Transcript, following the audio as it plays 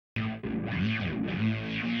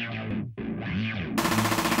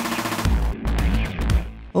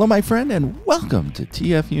Hello, my friend, and welcome to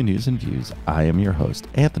TFU News and Views. I am your host,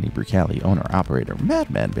 Anthony Brucali, owner-operator,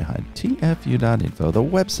 madman behind TFU.INFO, the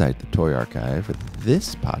website, the toy archive,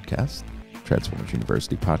 this podcast, Transformers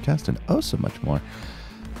University podcast, and oh so much more.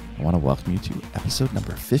 I want to welcome you to episode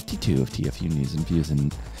number 52 of TFU News and Views,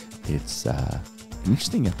 and it's an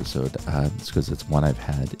interesting episode. It's because it's one I've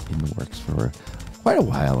had in the works for quite a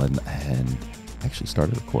while, and I actually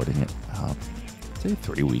started recording it say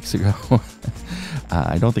 3 weeks ago.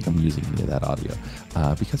 I don't think I'm using any of that audio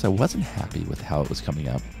because I wasn't happy with how it was coming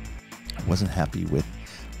up. I wasn't happy with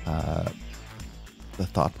the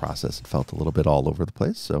thought process. It felt a little bit all over the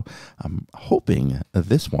place. So I'm hoping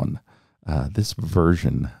this one, this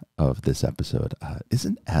version of this episode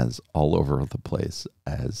isn't as all over the place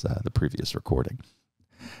as the previous recording.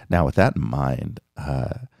 Now, with that in mind,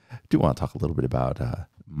 I do want to talk a little bit about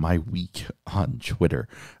my week on Twitter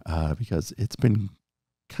because it's been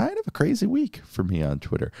kind of a crazy week for me on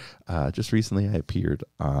Twitter. Just recently I appeared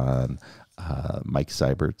on Mike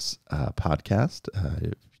Seibert's podcast. If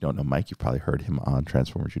you don't know Mike, you've probably heard him on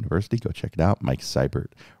Transformers University. Go check it out. Mike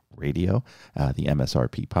Seibert Radio, the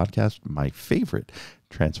MSRP podcast, my favorite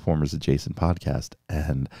Transformers adjacent podcast.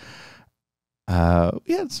 And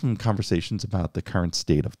we had some conversations about the current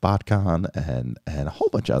state of BotCon and a whole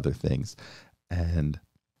bunch of other things. And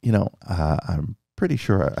you know, I'm pretty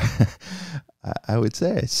sure I would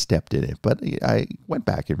say I stepped in it, but I went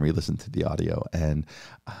back and re-listened to the audio, and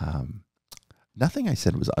nothing I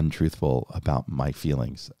said was untruthful about my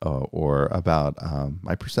feelings or about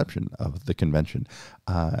my perception of the convention.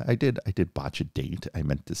 I did botch a date. I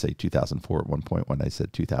meant to say 2004 at one point when I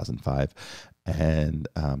said 2005, and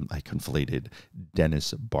I conflated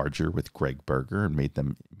Dennis Barger with Greg Berger and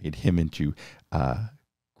made him into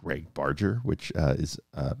Greg Barger, which is,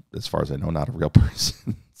 as far as I know, not a real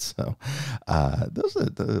person. So those are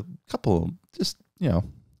the couple just,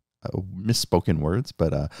 misspoken words.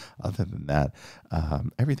 But other than that,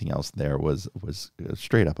 everything else there was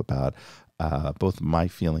straight up about both my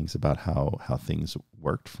feelings about how things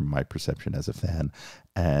worked from my perception as a fan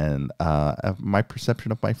and my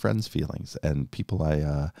perception of my friends' feelings and people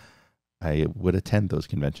I would attend those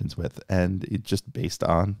conventions with. And it just based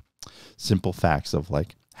on simple facts of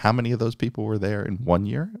like how many of those people were there in 1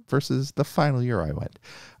 year versus the final year I went.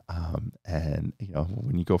 And,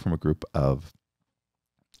 when you go from a group of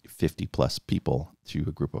 50 plus people to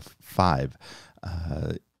a group of 5,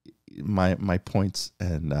 my points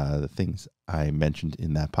and the things I mentioned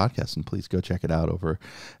in that podcast, and please go check it out over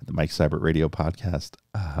at the Mike Seibert Radio podcast.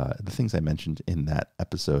 The things I mentioned in that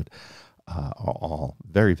episode are all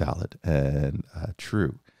very valid and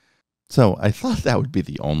true. So I thought that would be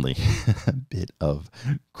the only bit of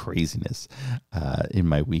craziness in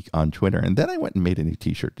my week on Twitter. And then I went and made a new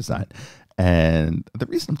t-shirt design. And the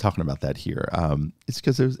reason I'm talking about that here is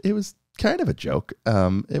because it was kind of a joke.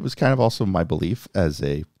 It was kind of also my belief as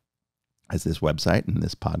this website and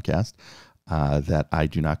this podcast that I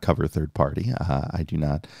do not cover third party. I do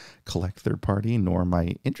not collect third party, nor am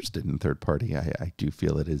I interested in third party. I do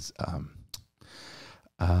feel it is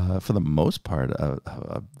for the most part,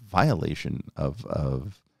 a violation of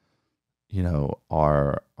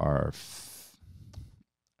our I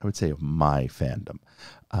would say of my fandom.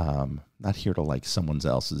 Not here to like someone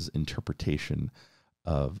else's interpretation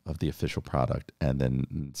of the official product and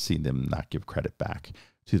then see them not give credit back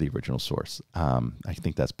to the original source. I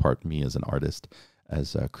think that's part me as an artist,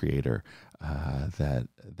 as a creator,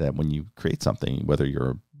 that when you create something, whether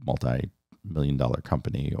you're a multi-million-dollar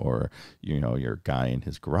company or you're a guy in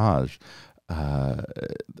his garage,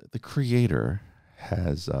 the creator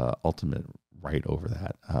has ultimate right over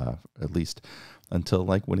that, at least until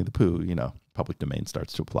like Winnie the Pooh, public domain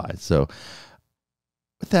starts to apply. So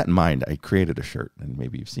with that in mind, I created a shirt, and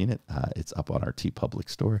maybe you've seen it. It's up on our TeePublic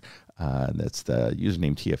store. That's the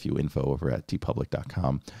username TFU.INFO over at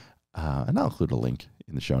teepublic.com. And I'll include a link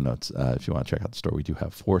in the show notes if you want to check out the store. We do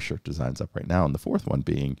have 4 shirt designs up right now, and the 4th one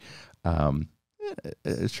being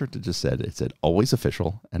a shirt that just said always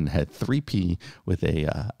official and had 3P with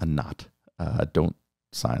a knot. Don't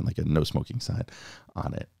sign, like a no smoking sign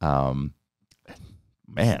on it.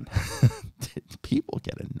 Man, people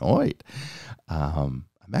get annoyed. I'm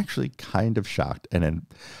actually kind of shocked, and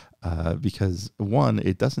because one,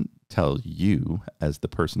 it doesn't tell you as the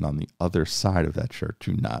person on the other side of that shirt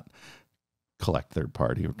to not collect third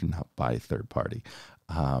party or to not buy third party.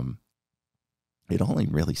 It only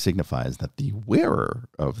really signifies that the wearer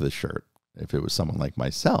of the shirt, if it was someone like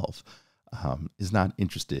myself, is not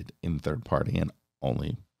interested in third party and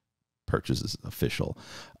only purchases official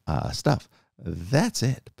stuff. That's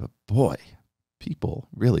it. But boy, people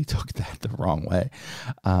really took that the wrong way.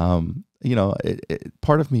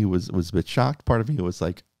 Part of me was a bit shocked. Part of me was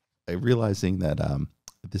like realizing that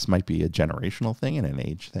this might be a generational thing and an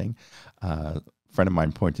age thing. A friend of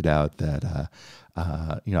mine pointed out that,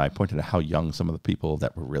 I pointed out how young some of the people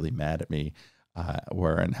that were really mad at me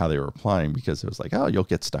were and how they were replying, because it was like, oh, you'll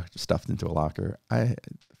get stuffed into a locker.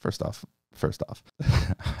 First off,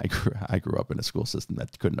 I grew up in a school system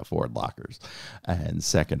that couldn't afford lockers, and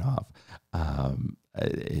second off,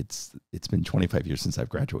 it's been 25 years since I've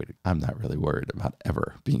graduated. I'm not really worried about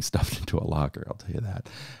ever being stuffed into a locker, I'll tell you that.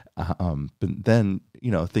 But then,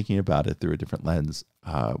 thinking about it through a different lens,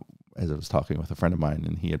 as I was talking with a friend of mine,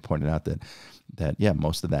 and he had pointed out that yeah,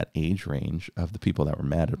 most of that age range of the people that were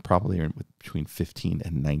mad are probably between 15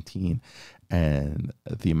 and 19, and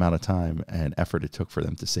the amount of time and effort it took for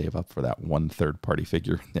them to save up for that one third-party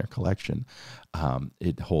figure in their collection,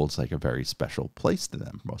 it holds like a very special place to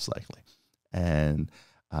them, most likely. And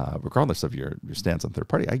regardless of your stance on third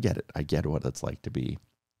party, I get it. I get what it's like to be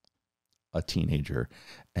a teenager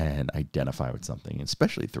and identify with something,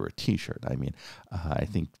 especially through a T-shirt. I mean, I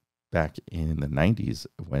think back in the 90s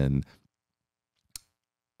when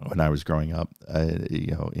I was growing up,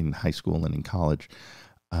 in high school and in college,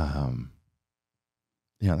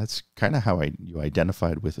 that's kind of how you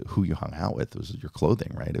identified with who you hung out with. It was your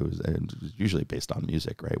clothing, right? It was usually based on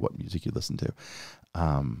music, right? What music you listen to.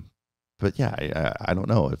 But yeah, I don't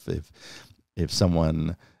know if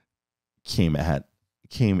someone came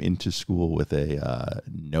into school with a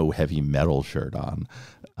no heavy metal shirt on,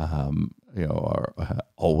 or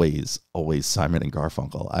always Simon and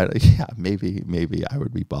Garfunkel. Maybe I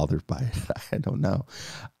would be bothered by it. I don't know,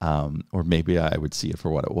 or maybe I would see it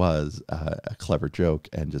for what it was, a clever joke,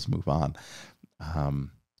 and just move on.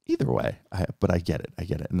 Either way, but I get it,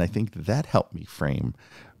 and I think that helped me frame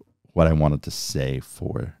what I wanted to say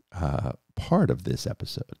for part of this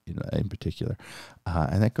episode in particular.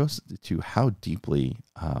 And that goes to how deeply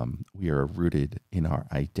we are rooted in our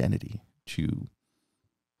identity to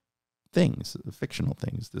things, fictional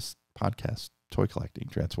things, this podcast, toy collecting,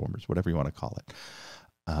 Transformers, whatever you want to call it.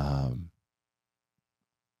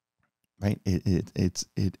 Right?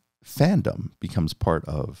 It fandom becomes part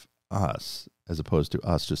of us as opposed to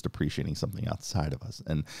us just appreciating something outside of us.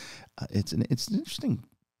 And it's an interesting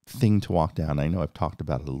thing to walk down. I know I've talked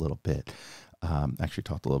about it a little bit. Actually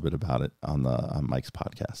talked a little bit about it on Mike's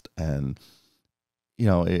podcast, and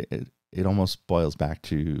it almost boils back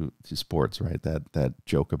to sports, right? That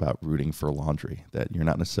joke about rooting for laundry, that you're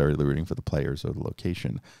not necessarily rooting for the players or the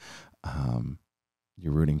location.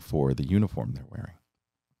 You're rooting for the uniform they're wearing.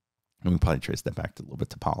 And we probably trace that back a little bit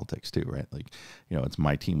to politics too, right? Like, it's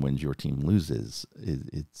my team wins, your team loses.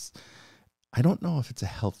 I don't know if it's a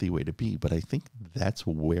healthy way to be, but I think that's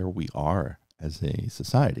where we are as a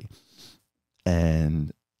society.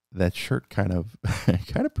 And that shirt kind of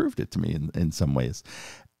proved it to me in some ways.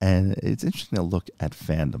 And it's interesting to look at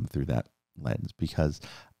fandom through that lens, because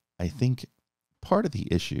I think part of the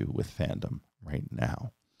issue with fandom right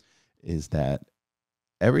now is that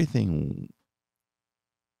everything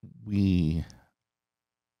we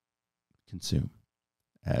consume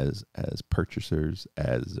as purchasers,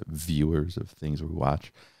 as viewers of things we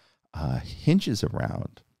watch, hinges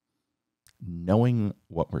around knowing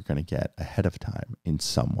what we're going to get ahead of time in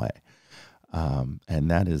some way. And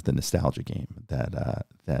that is the nostalgia game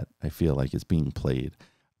that I feel like is being played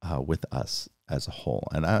with us as a whole.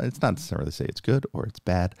 And it's not necessarily to say it's good or it's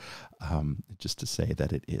bad, just to say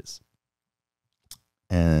that it is.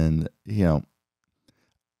 And,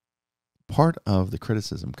 part of the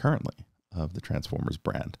criticism currently of the Transformers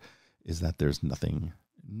brand is that there's nothing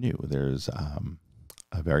new. There's a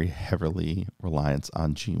very heavily reliance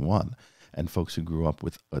on G1, and folks who grew up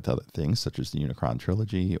with other things such as the Unicron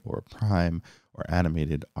trilogy or Prime or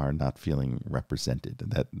Animated are not feeling represented,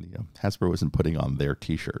 and that Hasbro isn't putting on their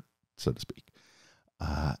T-shirt, so to speak.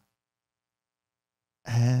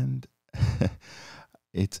 And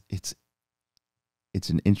it's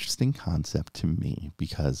an interesting concept to me,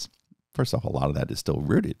 because first off, a lot of that is still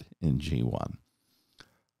rooted in G1.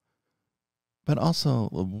 But also,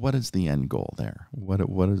 what is the end goal there? What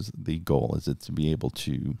is the goal? Is it to be able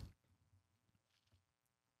to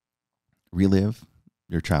relive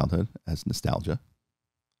your childhood as nostalgia?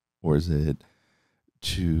 Or is it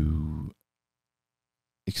to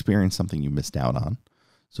experience something you missed out on?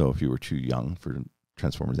 So if you were too young for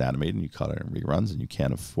Transformers Animated and you caught it in reruns and you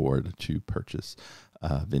can't afford to purchase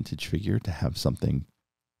a vintage figure to have something,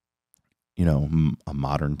 a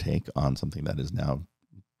modern take on something that is now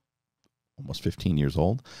almost 15 years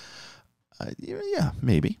old. Yeah,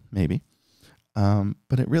 maybe.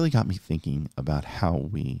 But it really got me thinking about how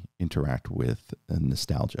we interact with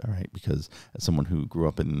nostalgia, right? Because as someone who grew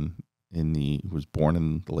up who was born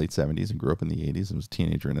in the late 70s and grew up in the 80s and was a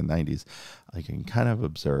teenager in the 90s, I can kind of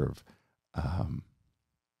observe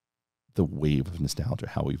the wave of nostalgia,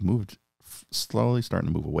 how we've moved slowly starting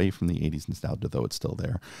to move away from the 80s nostalgia, though it's still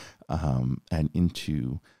there, and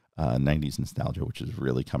into 90s nostalgia, which is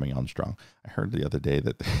really coming on strong. I heard the other day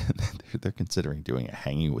that they're considering doing a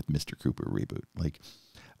Hanging with Mr. Cooper reboot. Like,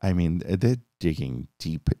 I mean, they're digging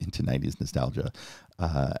deep into 90s nostalgia,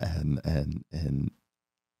 and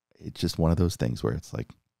it's just one of those things where it's like,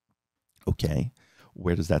 okay,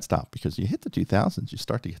 where does that stop? Because you hit the 2000s, you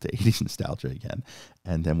start to get to 80s nostalgia again,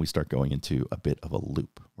 and then we start going into a bit of a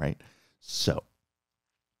loop, right? So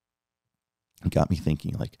it got me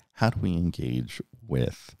thinking, like, how do we engage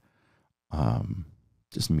with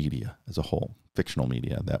just media as a whole, fictional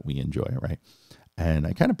media that we enjoy, right? And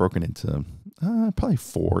I kind of broke it into probably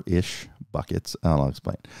 4-ish buckets. I'll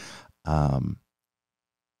explain.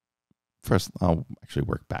 First, I'll actually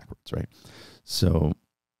work backwards, right? So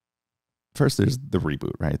first, there's the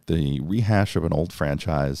reboot, right? The rehash of an old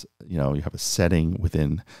franchise. You know, you have a setting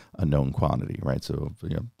within a known quantity, right? So,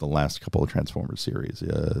 you know, the last couple of Transformers series,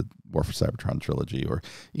 War for Cybertron trilogy, or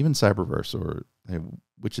even Cyberverse, or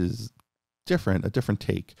which is different, a different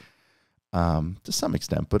take to some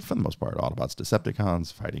extent, but for the most part, Autobots,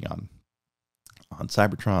 Decepticons fighting on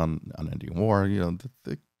Cybertron, unending war. You know,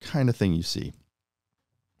 the kind of thing you see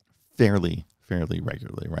fairly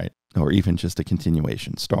regularly, right? Or even just a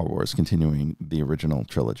continuation, Star Wars continuing the original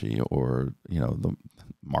trilogy, or, you know, the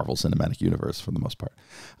Marvel Cinematic Universe for the most part.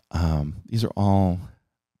 These are all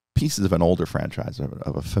pieces of an older franchise,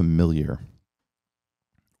 of a familiar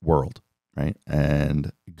world, right?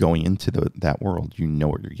 And going into that world, you know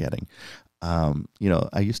what you're getting. You know,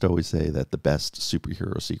 I used to always say that the best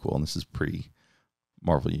superhero sequel, and this is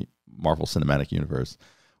pre-Marvel Cinematic Universe,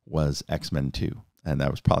 was X-Men 2. And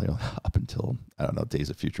that was probably up until, I don't know,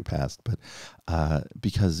 Days of Future Past. But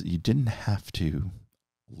because you didn't have to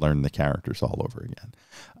learn the characters all over again.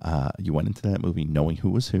 You went into that movie knowing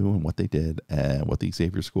who was who and what they did and what the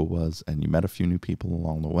Xavier School was. And you met a few new people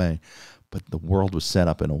along the way. But the world was set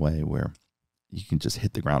up in a way where you can just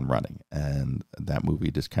hit the ground running. And that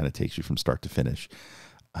movie just kind of takes you from start to finish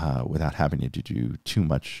without having to do too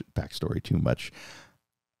much backstory, too much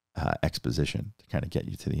exposition to kind of get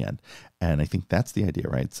you to the end. And I think that's the idea,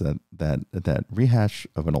 right? So that rehash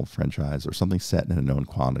of an old franchise or something set in a known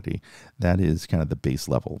quantity, that is kind of the base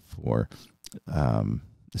level for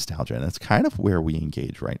nostalgia. And that's kind of where we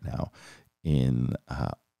engage right now in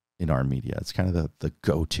our media. It's kind of the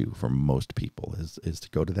go-to for most people is to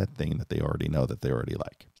go to that thing that they already know, that they already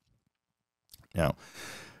like. Now,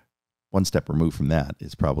 one step removed from that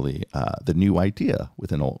is probably the new idea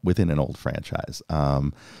within an old franchise.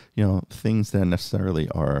 You know, things that necessarily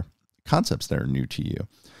are concepts that are new to you,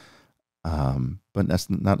 but that's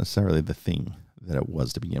not necessarily the thing that it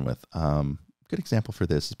was to begin with. Good example for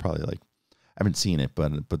this is probably, like, I haven't seen it,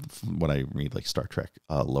 but when I read, like, Star Trek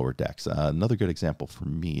Lower Decks, another good example for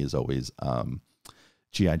me is always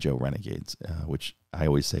G.I. Joe Renegades, which I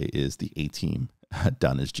always say is the A-Team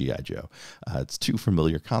done as G.I. Joe. It's two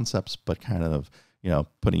familiar concepts, but kind of, you know,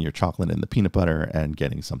 putting your chocolate in the peanut butter and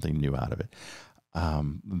getting something new out of it.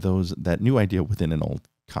 That new idea within an old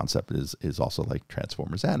concept is also, like,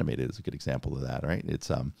 Transformers Animated is a good example of that, right? It's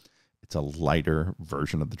a lighter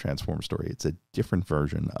version of the Transformers story. It's a different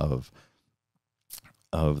version of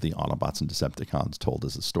the Autobots and Decepticons told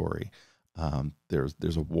as a story.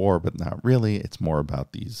 There's a war, but not really. It's more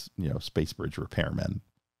about these, you know, space bridge repairmen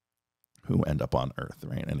who end up on Earth,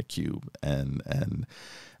 right, in a cube, and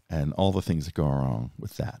all the things that go wrong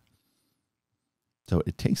with that. So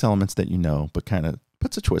it takes elements that you know, but kind of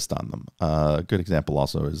puts a twist on them. A good example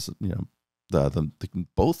also is, you know, the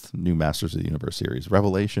both new Masters of the Universe series.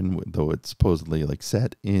 Revelation, though it's supposedly, like,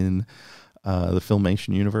 set in the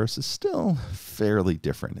Filmation universe, is still fairly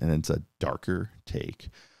different, and it's a darker take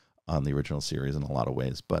on the original series in a lot of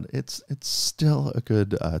ways, but it's still a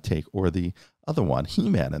good take. Or the other one,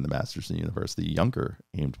 He-Man in the Masters of the Universe, the younger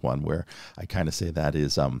aimed one, where I kind of say that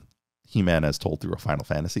is He-Man as told through a Final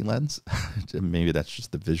Fantasy lens. Maybe that's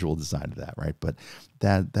just the visual design of that, right? But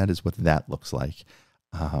that is what that looks like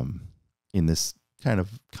in this kind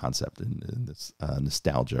of concept, in this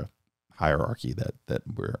nostalgia hierarchy that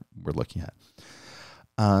we're looking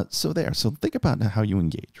at. So think about how you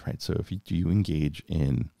engage, right? So do you engage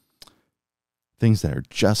in things that are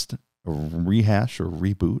just a rehash or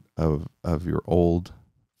reboot of your old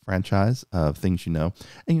franchise, of things you know?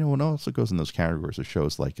 And, you know, it also goes in those categories of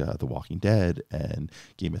shows like The Walking Dead and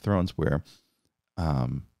Game of Thrones, where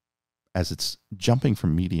as it's jumping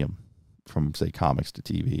from medium, from say comics to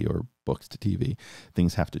TV or books to TV,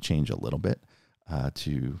 things have to change a little bit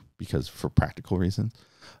because for practical reasons,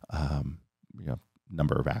 you know,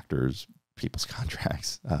 number of actors, people's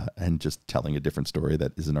contracts, and just telling a different story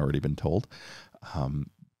that isn't already been told.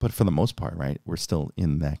 But for the most part, right, we're still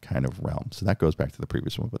in that kind of realm. So that goes back to the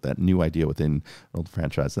previous one, but that new idea within an old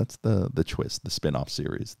franchise, that's the twist, the spin-off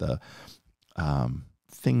series, the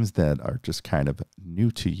things that are just kind of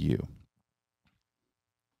new to you.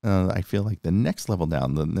 I feel like the next level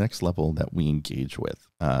down, the next level that we engage with,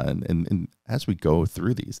 and as we go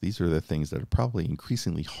through these are the things that are probably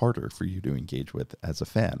increasingly harder for you to engage with as a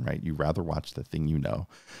fan, right? You rather watch the thing you know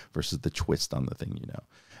versus the twist on the thing you know,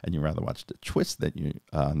 and you rather watch the twist that you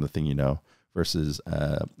on the thing you know versus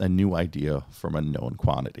a new idea from a known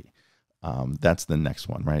quantity. That's the next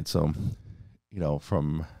one, right? So, you know,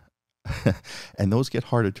 from and those get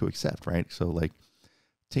harder to accept, right? So like,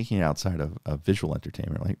 taking it outside of visual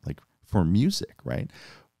entertainment, like for music, right?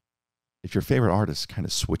 If your favorite artist kind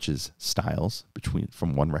of switches styles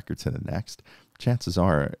from one record to the next, chances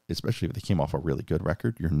are, especially if they came off a really good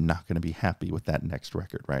record, you're not going to be happy with that next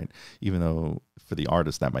record, right? Even though for the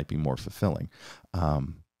artist that might be more fulfilling.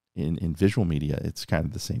 In visual media, it's kind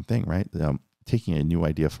of the same thing, right? Taking a new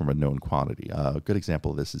idea from a known quantity. A good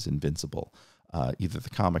example of this is Invincible, either the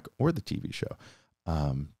comic or the TV show,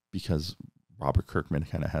 because Robert Kirkman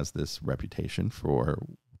kind of has this reputation for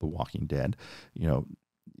The Walking Dead. You know,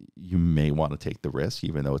 you may want to take the risk,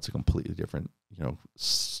 even though it's a completely different, you know,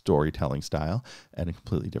 storytelling style and a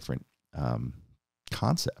completely different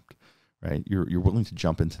concept, right? You're willing to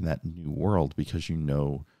jump into that new world because you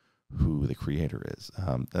know who the creator is.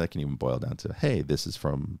 That can even boil down to, hey, this is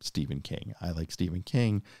from Stephen King. I like Stephen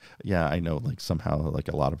King. Yeah, I know like somehow like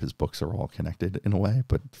a lot of his books are all connected in a way,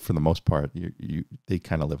 but for the most part, they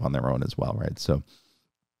kind of live on their own as well, right? So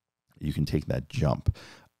you can take that jump.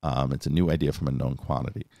 It's a new idea from a known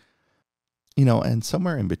quantity. You know, and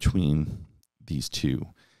somewhere in between these two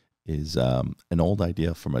is an old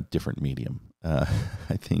idea from a different medium.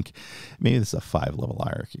 I think maybe this is a 5-level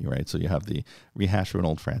hierarchy, right? So you have the rehash of an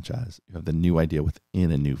old franchise. You have the new idea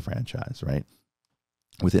within a new franchise, right?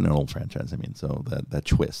 Within an old franchise, I mean, so that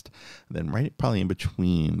twist. And then right probably in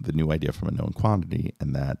between the new idea from a known quantity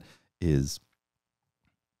and that is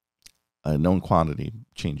a known quantity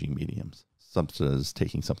changing mediums, such as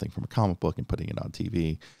taking something from a comic book and putting it on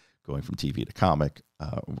TV, going from TV to comic,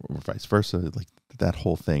 or vice versa, like that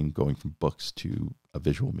whole thing, going from books to a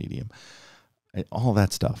visual medium. All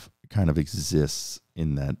that stuff kind of exists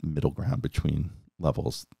in that middle ground between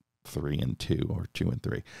levels 3 and 2 or 2 and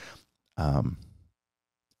 3,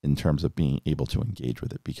 in terms of being able to engage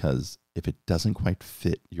with it. Because if it doesn't quite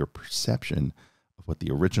fit your perception of what the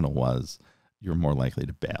original was, you're more likely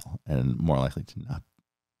to bail and more likely to not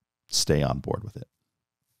stay on board with it.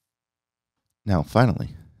 Now,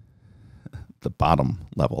 finally, the bottom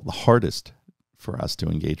level, the hardest for us to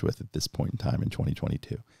engage with at this point in time in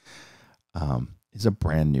 2022, is a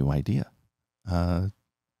brand new idea.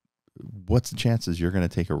 What's the chances you're going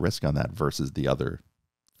to take a risk on that versus the other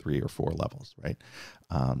 3 or 4 levels, right?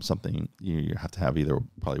 Something you have to have either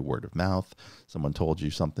probably word of mouth, someone told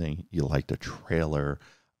you something, you liked a trailer.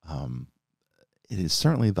 It is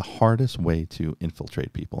certainly the hardest way to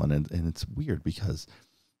infiltrate people. And it's weird because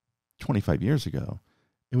 25 years ago,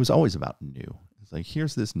 it was always about new. It's like,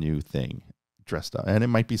 here's this new thing dressed up. And it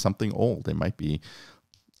might be something old. It might be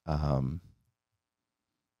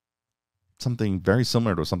something very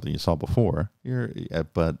similar to something you saw before,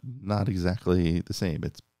 but not exactly the same.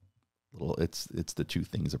 It's the two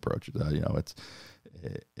things approach. You know, it's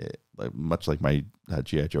like, much like my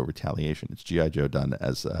G.I. Joe Retaliation. It's G.I. Joe done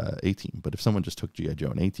as A-Team. But if someone just took G.I.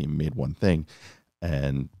 Joe and A-Team, made one thing,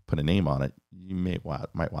 and put a name on it, you might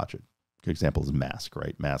watch it. Good example is Mask,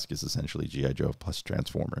 right? Mask is essentially G.I. Joe plus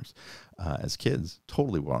Transformers. As kids,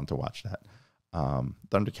 totally wanted to watch that.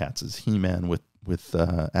 Thundercats is He-Man with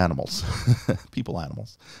animals, people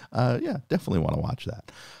animals. Yeah, definitely want to watch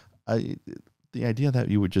that. The idea that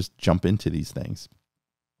you would just jump into these things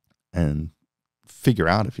and figure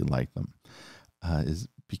out if you like them is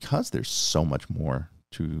because there's so much more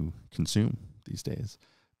to consume these days.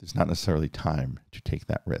 There's not necessarily time to take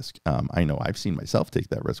that risk. I know I've seen myself take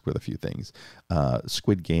that risk with a few things.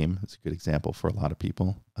 Squid Game is a good example for a lot of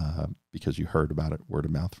people because you heard about it word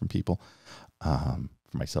of mouth from people.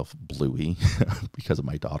 For myself, Bluey, because of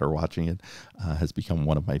my daughter watching it, has become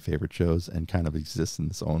one of my favorite shows and kind of exists in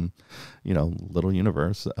its own, you know, little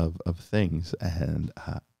universe of things. And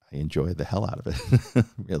I enjoy the hell out of it,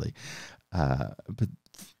 really. But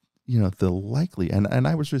you know, the likely, and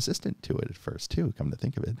I was resistant to it at first too, come to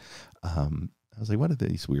think of it. I was like, what are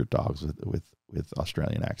these weird dogs with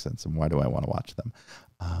Australian accents, and why do I want to watch them?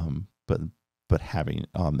 But having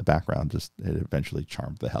on the background, just it eventually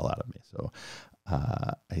charmed the hell out of me. So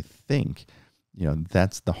I think,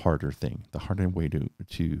 that's the harder thing, the harder way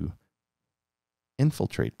to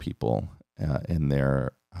infiltrate people in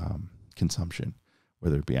their consumption,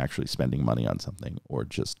 whether it be actually spending money on something or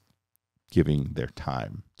just giving their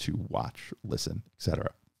time to watch, listen,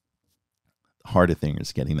 etc. The harder thing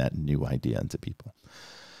is getting that new idea into people.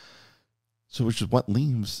 So, which is what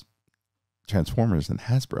leaves Transformers and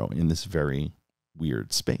Hasbro in this very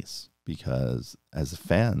weird space, because as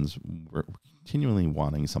fans, we're continually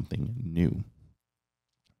wanting something new,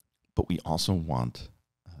 but we also want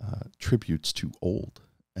tributes to old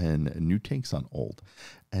and new takes on old.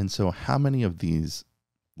 And so how many of these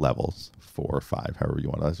levels, 4 or 5, however you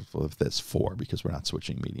want to, if there's 4, because we're not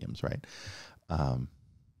switching mediums, right? Let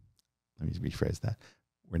me rephrase that.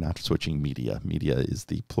 We're not switching media. Media is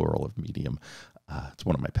the plural of medium. It's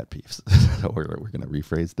one of my pet peeves. So we're going to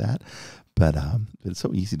rephrase that. But it's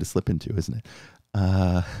so easy to slip into, isn't it?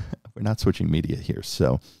 We're not switching media here.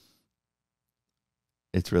 So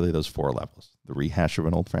it's really those 4 levels. The rehash of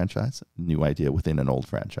an old franchise, new idea within an old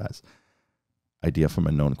franchise, idea from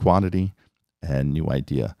a known quantity, and new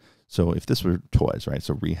idea. So if this were toys, right?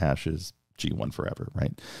 So rehash is G1 forever,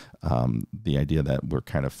 right? The idea that we're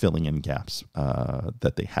kind of filling in gaps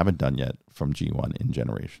that they haven't done yet from G1 in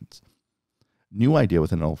generations. New idea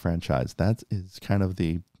within an old franchise, that is kind of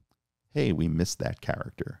the, hey, we missed that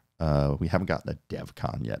character. We haven't gotten a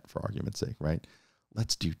DevCon yet, for argument's sake, right?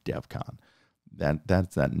 Let's do DevCon.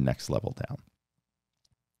 That's that next level down.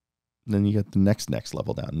 And then you get the next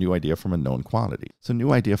level down, new idea from a known quantity. So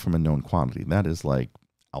new idea from a known quantity, that is like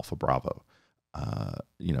Alpha Bravo.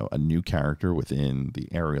 A new character within the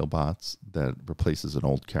aerial bots that replaces an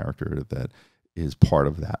old character that is part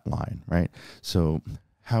of that line, right? So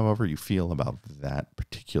however you feel about that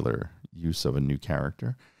particular use of a new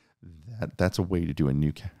character, that's a way to do a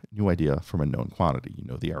new idea from a known quantity.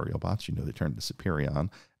 The aerial bots, they turned to Superion,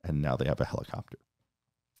 and now they have a helicopter.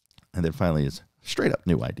 And then finally is straight up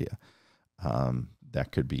new idea.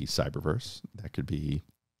 That could be Cyberverse. That could be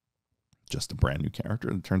just a brand new character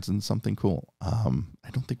that turns into something cool. I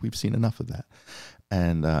don't think we've seen enough of that.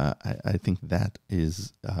 And I think that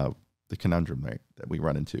is the conundrum, right, that we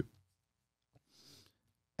run into.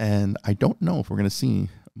 And I don't know if we're going to see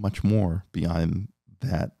much more beyond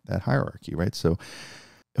that hierarchy, right? So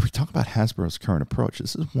if we talk about Hasbro's current approach,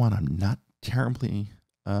 this is one I'm not terribly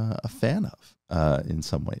a fan of in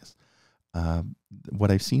some ways.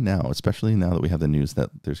 What I've seen now, especially now that we have the news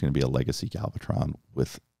that there's going to be a legacy Galvatron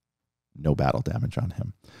with no battle damage on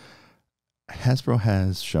him, Hasbro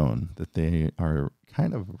has shown that they are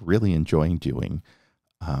kind of really enjoying doing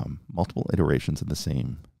multiple iterations of the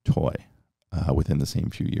same toy within the same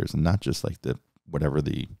few years, and not just like whatever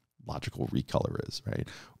the logical recolor is, right,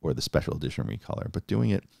 or the special edition recolor, but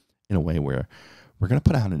doing it in a way where we're going to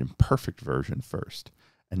put out an imperfect version first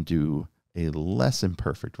and do a less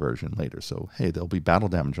imperfect version later. So, hey, there'll be battle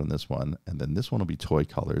damage on this one, and then this one will be toy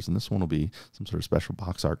colors, and this one will be some sort of special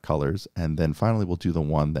box art colors, and then finally we'll do the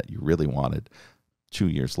one that you really wanted 2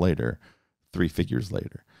 years later, 3 figures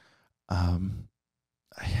later. Part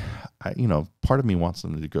of me wants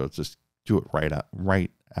them to go just do it right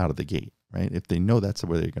out of the gate, right? If they know that's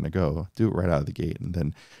where they're going to go, do it right out of the gate, and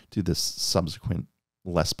then do this subsequent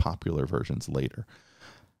less popular versions later.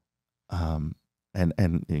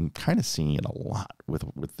 And kind of seeing it a lot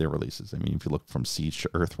with their releases. I mean, if you look from Siege to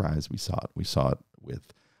Earthrise, we saw it. We saw it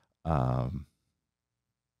with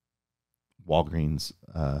Walgreens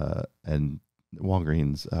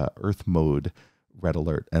Earth Mode Red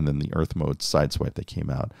Alert, and then the Earth Mode Sideswipe that came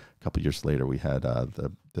out a couple years later. We had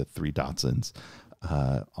the 3 Datsuns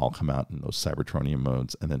all come out in those Cybertronian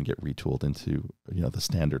modes, and then get retooled into the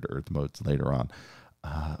standard Earth modes later on.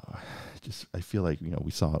 I feel like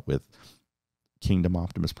we saw it with Kingdom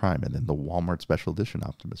Optimus Prime, and then the Walmart Special Edition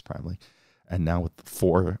Optimus Prime, and now with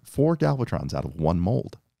four Galvatrons out of one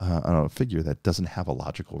mold on a figure that doesn't have a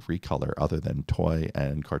logical recolor other than toy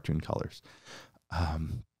and cartoon colors. I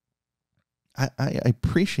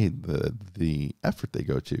appreciate the effort they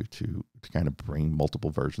go to kind of bring multiple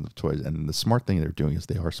versions of toys, and the smart thing they're doing is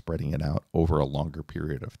they are spreading it out over a longer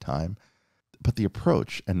period of time. But the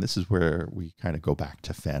approach, and this is where we kind of go back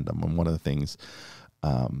to Fandom, and one of the things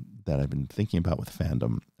that I've been thinking about with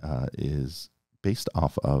Fandom is based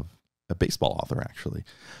off of a baseball author, actually,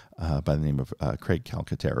 by the name of Craig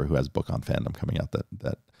Calcaterra, who has a book on Fandom coming out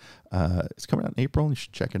that it's coming out in April. You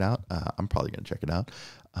should check it out. I'm probably going to check it out.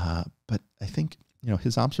 But I think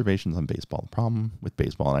his observations on baseball. The problem with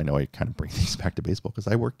baseball, and I know I kind of bring these back to baseball because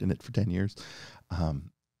I worked in it for 10 years,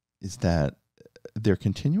 is that they're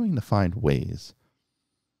continuing to find ways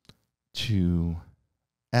to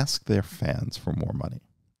ask their fans for more money.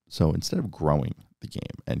 So instead of growing the game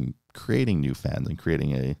and creating new fans and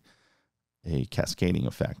creating a cascading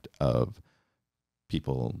effect of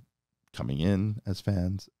people coming in as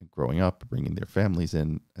fans, growing up, bringing their families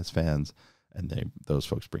in as fans, and those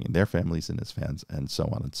folks bringing their families in as fans, and so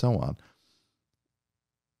on and so on.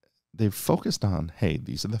 They've focused on, hey,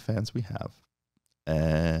 these are the fans we have,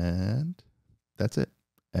 and that's it.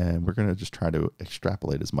 And we're going to just try to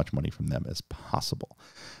extrapolate as much money from them as possible.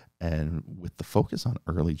 And with the focus on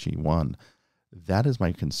early G1, that is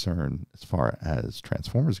my concern as far as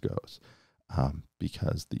Transformers goes.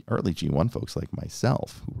 Because the early G1 folks like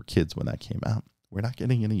myself, who were kids when that came out, we're not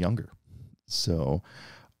getting any younger. So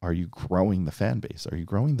are you growing the fan base? Are you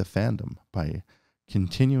growing the fandom by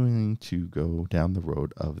continuing to go down the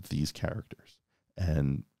road of these characters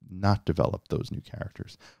and not develop those new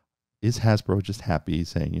characters? Is Hasbro just happy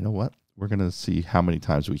saying, you know what, we're going to see how many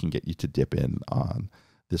times we can get you to dip in on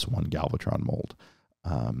this one Galvatron mold?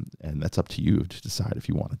 And that's up to you to decide if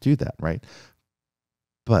you want to do that, right?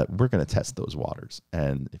 But we're going to test those waters.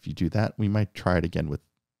 And if you do that, we might try it again with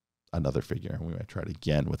another figure, and we might try it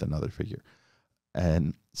again with another figure.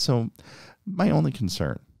 And so my only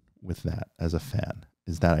concern with that as a fan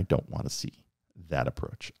is that I don't want to see that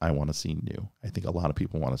approach. I want to see new. I think a lot of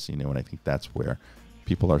people want to see new, and I think that's where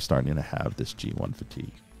people are starting to have this G1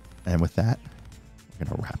 fatigue. And with that, we're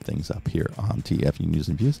going to wrap things up here on TFU News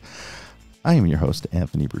and Views. I am your host,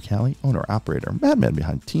 Anthony Brucali, owner-operator, madman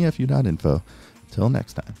behind TFU.INFO. Until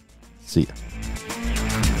next time, see ya.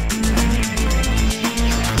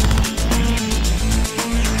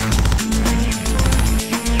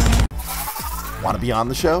 Want to be on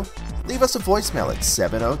the show? Leave us a voicemail at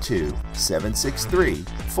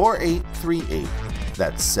 702-763-4838.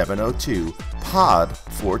 That's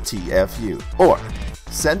 702-POD-4TFU. Or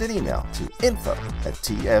send an email to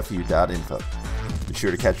info@tfu.info. Be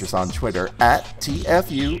sure to catch us on Twitter at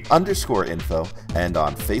TFU_info and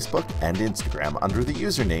on Facebook and Instagram under the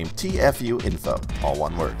username TFU.INFO, all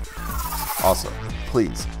one word. Also,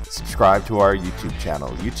 please subscribe to our YouTube channel,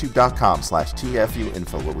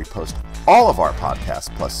 youtube.com/TFU.INFO, where we post all of our podcasts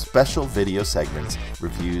plus special video segments,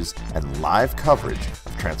 reviews, and live coverage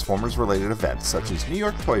of Transformers-related events such as New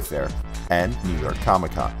York Toy Fair and New York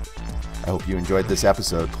Comic-Con. I hope you enjoyed this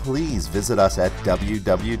episode. Please visit us at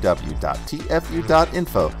www.tfu.info,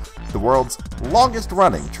 the world's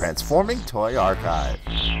longest-running transforming toy archive.